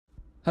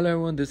Hello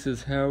everyone, this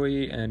is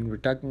Harry and we're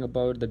talking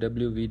about the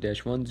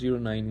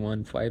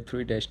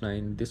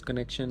WV-109153-9. This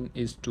connection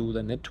is to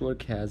the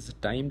network has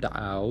timed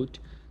out.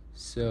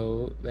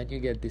 So when you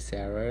get this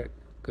error,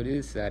 go to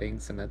the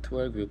settings,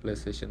 network, view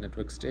PlayStation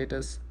network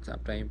status.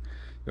 Sometime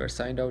you are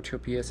signed out your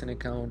PSN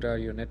account or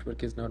your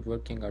network is not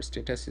working or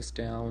status is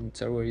down,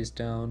 server is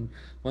down.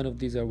 One of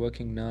these are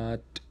working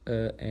not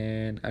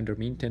and under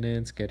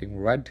maintenance, getting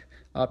red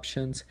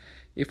options.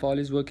 If all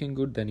is working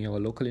good, then you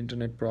have a local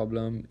internet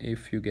problem.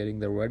 If you're getting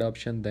the red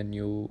option, then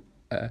you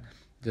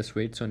just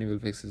wait. Sony will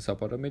fix this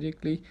up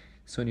automatically.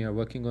 Sony are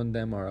working on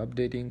them or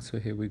updating. So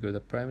here we go, the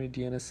primary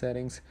DNS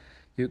settings.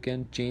 You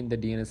can change the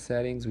DNS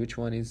settings, which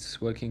one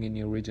is working in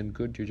your region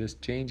good, you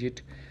just change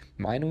it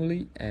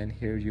manually. And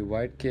here your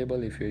wired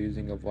cable, if you're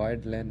using a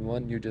wired LAN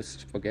one, you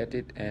just forget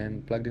it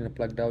and plugged in or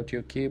plugged out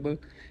your cable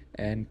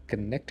and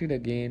connect it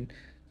again.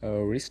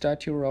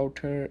 Restart your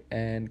router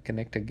and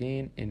connect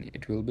again and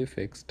it will be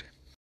fixed.